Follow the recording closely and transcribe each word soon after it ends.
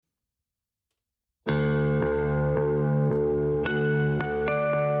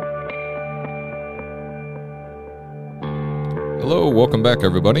Hello, welcome back,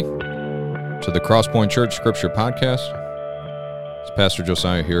 everybody, to the Crosspoint Church Scripture Podcast. It's Pastor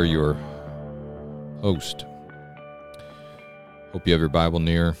Josiah here, your host. Hope you have your Bible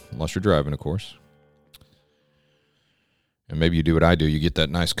near, unless you're driving, of course. And maybe you do what I do, you get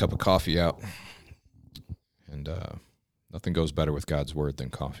that nice cup of coffee out. And nothing goes better with God's Word than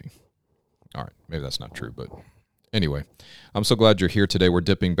coffee. All right, maybe that's not true, but anyway, I'm so glad you're here today. We're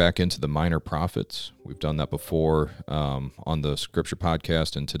dipping back into the minor prophets. We've done that before on the Scripture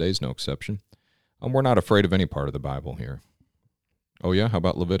Podcast, and today's no exception. We're not afraid of any part of the Bible here. Oh yeah, how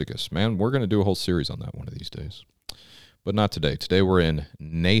about Leviticus? Man, we're going to do a whole series on that one of these days. But not today. Today we're in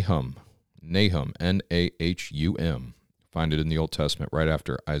Nahum. Nahum, N-A-H-U-M. Find it in the Old Testament right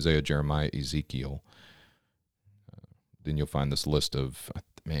after Isaiah, Jeremiah, Ezekiel. Then you'll find this list of, I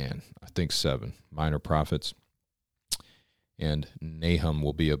think 7 minor prophets. And Nahum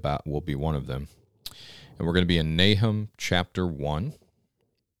will be one of them. And we're going to be in Nahum chapter 1.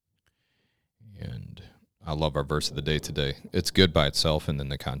 And I love our verse of the day today. It's good by itself, and then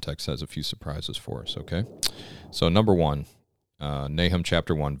the context has a few surprises for us, okay? So number 1, Nahum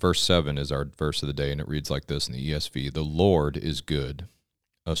chapter 1, verse 7 is our verse of the day, and it reads like this in the ESV. The Lord is good,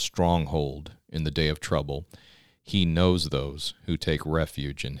 a stronghold in the day of trouble. He knows those who take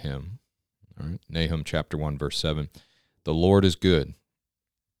refuge in him. All right, Nahum chapter 1, verse 7. The Lord is good,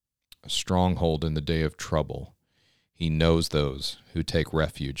 a stronghold in the day of trouble. He knows those who take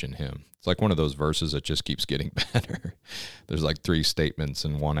refuge in him. It's like one of those verses that just keeps getting better. There's like 3 statements,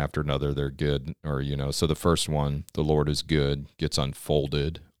 and one after another, they're good. So the first one, the Lord is good, gets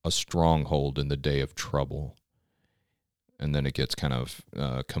unfolded, a stronghold in the day of trouble. And then it gets kind of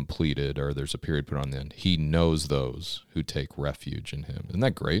completed, or there's a period put on the end. He knows those who take refuge in him. Isn't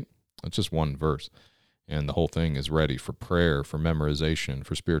that great? That's just one verse. And the whole thing is ready for prayer, for memorization,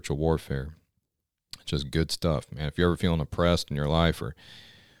 for spiritual warfare. Just good stuff, man. If you're ever feeling oppressed in your life or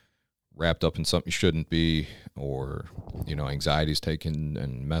wrapped up in something you shouldn't be, or, anxiety's taking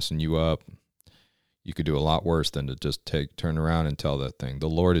and messing you up, you could do a lot worse than to just turn around and tell that thing. The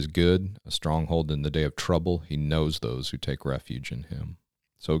Lord is good, a stronghold in the day of trouble. He knows those who take refuge in him.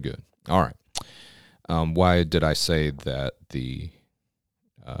 So good. All right. Why did I say that the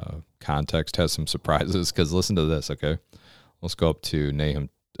context has some surprises? Because listen to this, okay? Let's go up to Nahum,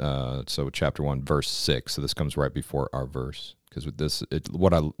 so chapter 1, verse 6. So this comes right before our verse. Because with this,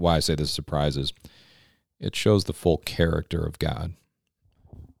 why I say this surprises, it shows the full character of God.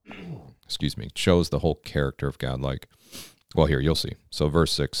 Excuse me, shows the whole character of God. Here, you'll see. So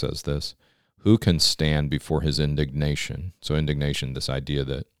verse 6 says this, who can stand before his indignation? So indignation, this idea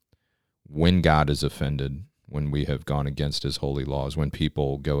that when God is offended, when we have gone against his holy laws, when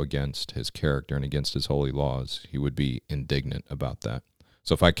people go against his character and against his holy laws, he would be indignant about that.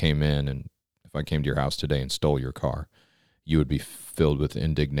 So if I came to your house today and stole your car, you would be filled with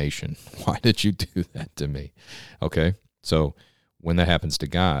indignation. Why did you do that to me? Okay, so when that happens to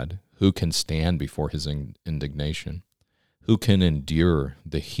God, who can stand before his indignation? Who can endure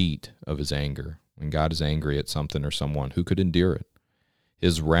the heat of his anger? When God is angry at something or someone, who could endure it?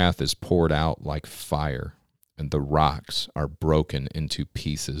 His wrath is poured out like fire, and the rocks are broken into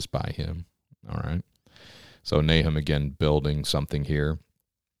pieces by him. All right. So Nahum, again, building something here.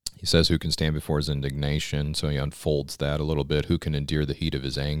 He says, who can stand before his indignation? So he unfolds that a little bit. Who can endure the heat of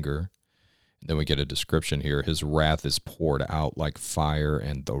his anger? And then we get a description here. His wrath is poured out like fire,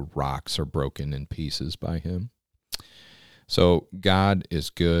 and the rocks are broken in pieces by him. So God is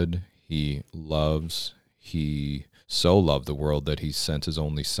good. He so loved the world that he sent his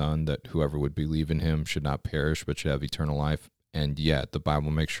only son, that whoever would believe in him should not perish, but should have eternal life. And yet the Bible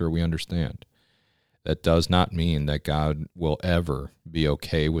makes sure we understand that does not mean that God will ever be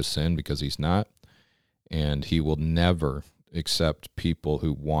okay with sin, because he's not. And he will never accept people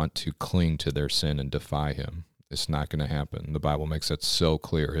who want to cling to their sin and defy him. It's not going to happen. The Bible makes that so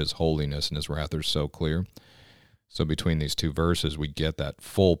clear. His holiness and his wrath are so clear. So between these 2 verses, we get that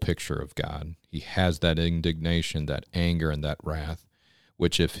full picture of God. He has that indignation, that anger, and that wrath,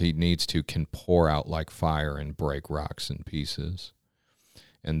 which if he needs to can pour out like fire and break rocks in pieces.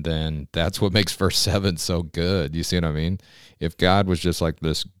 And then that's what makes verse 7 so good. You see what I mean? If God was just like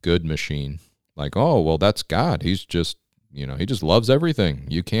this good machine, like, oh, well, that's God. He's just, he just loves everything.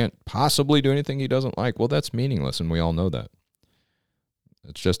 You can't possibly do anything he doesn't like. Well, that's meaningless, and we all know that.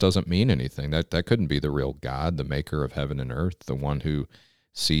 It just doesn't mean anything. That couldn't be the real God, the maker of heaven and earth, the one who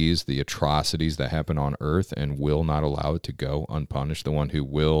sees the atrocities that happen on earth and will not allow it to go unpunished, the one who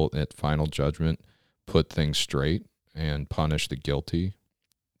will, at final judgment, put things straight and punish the guilty.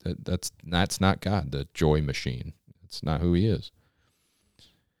 That's not God, the joy machine. That's not who he is.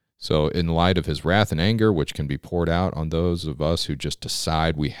 So in light of his wrath and anger, which can be poured out on those of us who just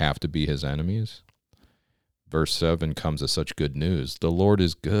decide we have to be his enemies, verse 7 comes as such good news. The Lord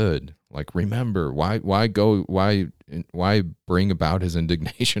is good. Like, remember, why bring about his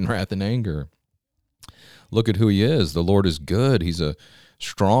indignation, wrath, and anger? Look at who he is. The Lord is good. He's a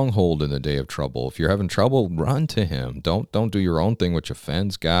stronghold in the day of trouble. If you're having trouble, run to him. Don't do your own thing which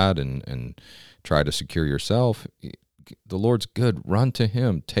offends God and try to secure yourself. The Lord's good. Run to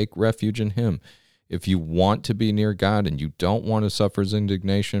him. Take refuge in him. If you want to be near God and you don't want to suffer his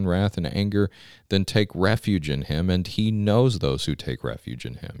indignation, wrath, and anger, then take refuge in him, and he knows those who take refuge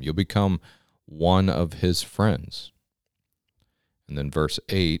in him. You'll become one of his friends. And then verse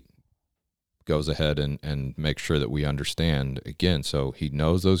 8 goes ahead and makes sure that we understand again. So he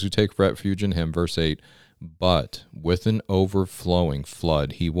knows those who take refuge in him, verse 8, but with an overflowing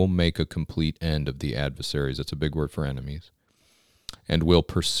flood, he will make a complete end of the adversaries. That's a big word for enemies. And will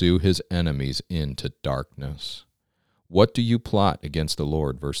pursue his enemies into darkness. What do you plot against the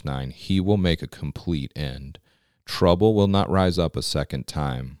Lord? Verse 9, he will make a complete end. Trouble will not rise up a second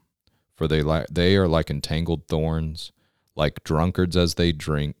time, for they are like entangled thorns, like drunkards as they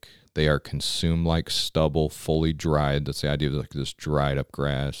drink. They are consumed like stubble, fully dried. That's the idea of like this dried up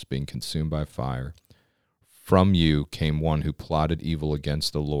grass being consumed by fire. From you came one who plotted evil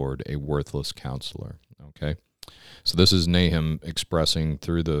against the Lord, a worthless counselor. Okay? So this is Nahum expressing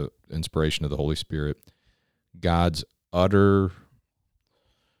through the inspiration of the Holy Spirit God's utter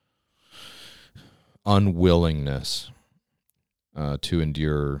unwillingness to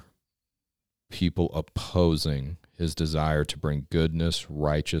endure people opposing his desire to bring goodness,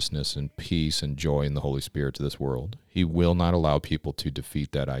 righteousness, and peace and joy in the Holy Spirit to this world. He will not allow people to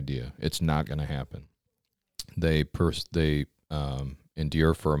defeat that idea. It's not going to happen. They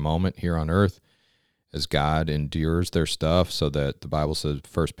endure for a moment here on earth as God endures their stuff, so that the Bible says,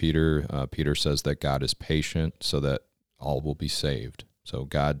 Peter says that God is patient so that all will be saved. So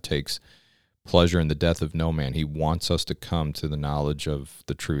God takes pleasure in the death of no man. He wants us to come to the knowledge of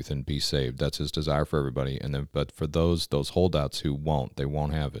the truth and be saved. That's his desire for everybody. And then, but for those holdouts who they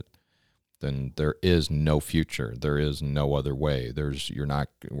won't have it. Then there is no future. There is no other way. We're not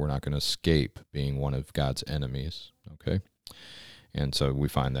going to escape being one of God's enemies. Okay, and so we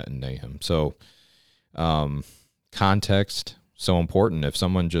find that in Nahum. So. Context, so important. If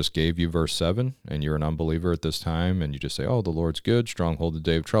someone just gave you verse 7 and you're an unbeliever at this time and you just say, oh, the Lord's good, stronghold in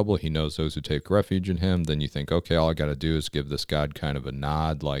the day of trouble, he knows those who take refuge in him, then you think, okay, all I got to do is give this God kind of a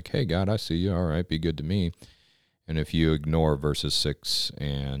nod like, hey, God, I see you. All right, be good to me. And if you ignore verses 6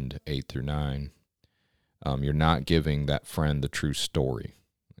 and 8 through 9, you're not giving that friend the true story.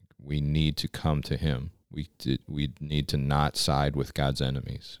 We need to come to him. We need to not side with God's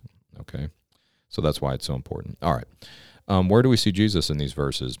enemies, okay? So that's why it's so important. All right. Where do we see Jesus in these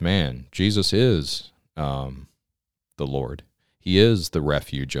verses? Man, Jesus is the Lord. He is the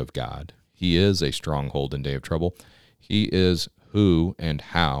refuge of God. He is a stronghold in day of trouble. He is who and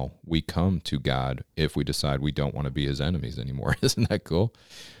how we come to God if we decide we don't want to be his enemies anymore. Isn't that cool?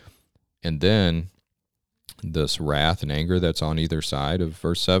 And then this wrath and anger that's on either side of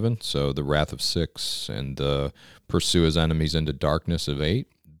verse 7. So the wrath of 6 and the pursue his enemies into darkness of 8.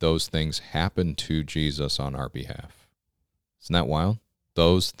 Those things happened to Jesus on our behalf. Isn't that wild?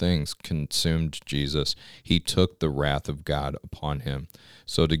 Those things consumed Jesus. He took the wrath of God upon him.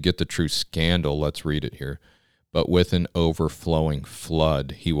 So to get the true scandal, let's read it here. But with an overflowing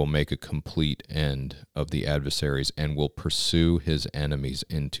flood, he will make a complete end of the adversaries and will pursue his enemies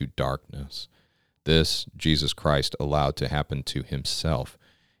into darkness. This Jesus Christ allowed to happen to himself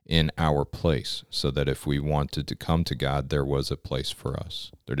in our place, so that if we wanted to come to God, there was a place for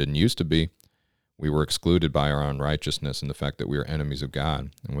us. There didn't used to be. We were excluded by our unrighteousness and the fact that we are enemies of God.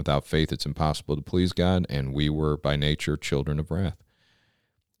 And without faith, it's impossible to please God, and we were by nature children of wrath.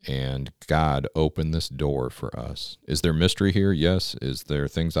 And God opened this door for us. Is there mystery here? Yes. Is there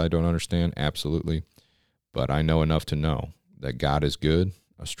things I don't understand? Absolutely. But I know enough to know that God is good,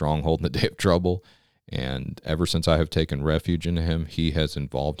 a stronghold in the day of trouble. And ever since I have taken refuge in him, he has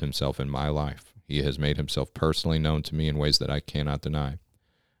involved himself in my life. He has made himself personally known to me in ways that I cannot deny.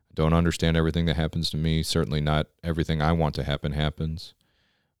 I don't understand everything that happens to me. Certainly not everything I want to happen happens.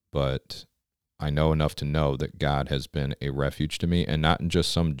 But I know enough to know that God has been a refuge to me, and not in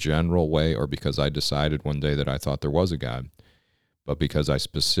just some general way or because I decided one day that I thought there was a God, but because I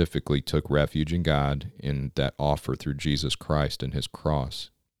specifically took refuge in God in that offer through Jesus Christ and his cross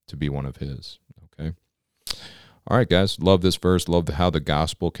to be one of his. Okay. All right, guys. Love this verse. Love how the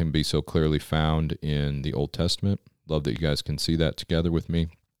gospel can be so clearly found in the Old Testament. Love that you guys can see that together with me.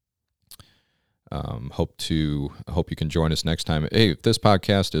 hope you can join us next time. Hey, if this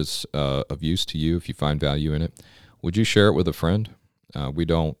podcast is of use to you, if you find value in it, would you share it with a friend?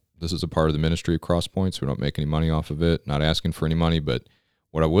 This is a part of the ministry of Crosspoints. We don't make any money off of it, not asking for any money, but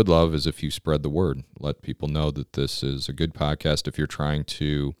what I would love is if you spread the word, let people know that this is a good podcast. If you're trying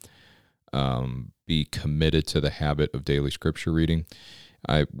to be committed to the habit of daily scripture reading,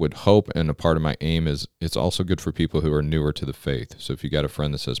 I would hope, and a part of my aim is it's also good for people who are newer to the faith. So if you got a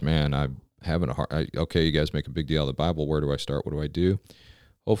friend that says, man, I'm having a hard, okay, you guys make a big deal of the Bible. Where do I start? What do I do?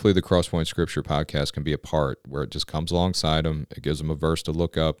 Hopefully the Crosspoint Scripture podcast can be a part where it just comes alongside them. It gives them a verse to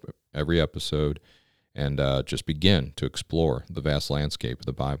look up every episode and just begin to explore the vast landscape of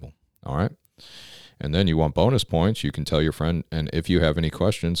the Bible. All right? And then you want bonus points, you can tell your friend, and if you have any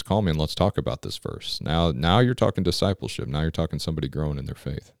questions, call me and let's talk about this verse. Now you're talking discipleship. Now you're talking somebody growing in their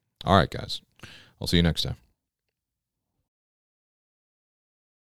faith. All right, guys. I'll see you next time.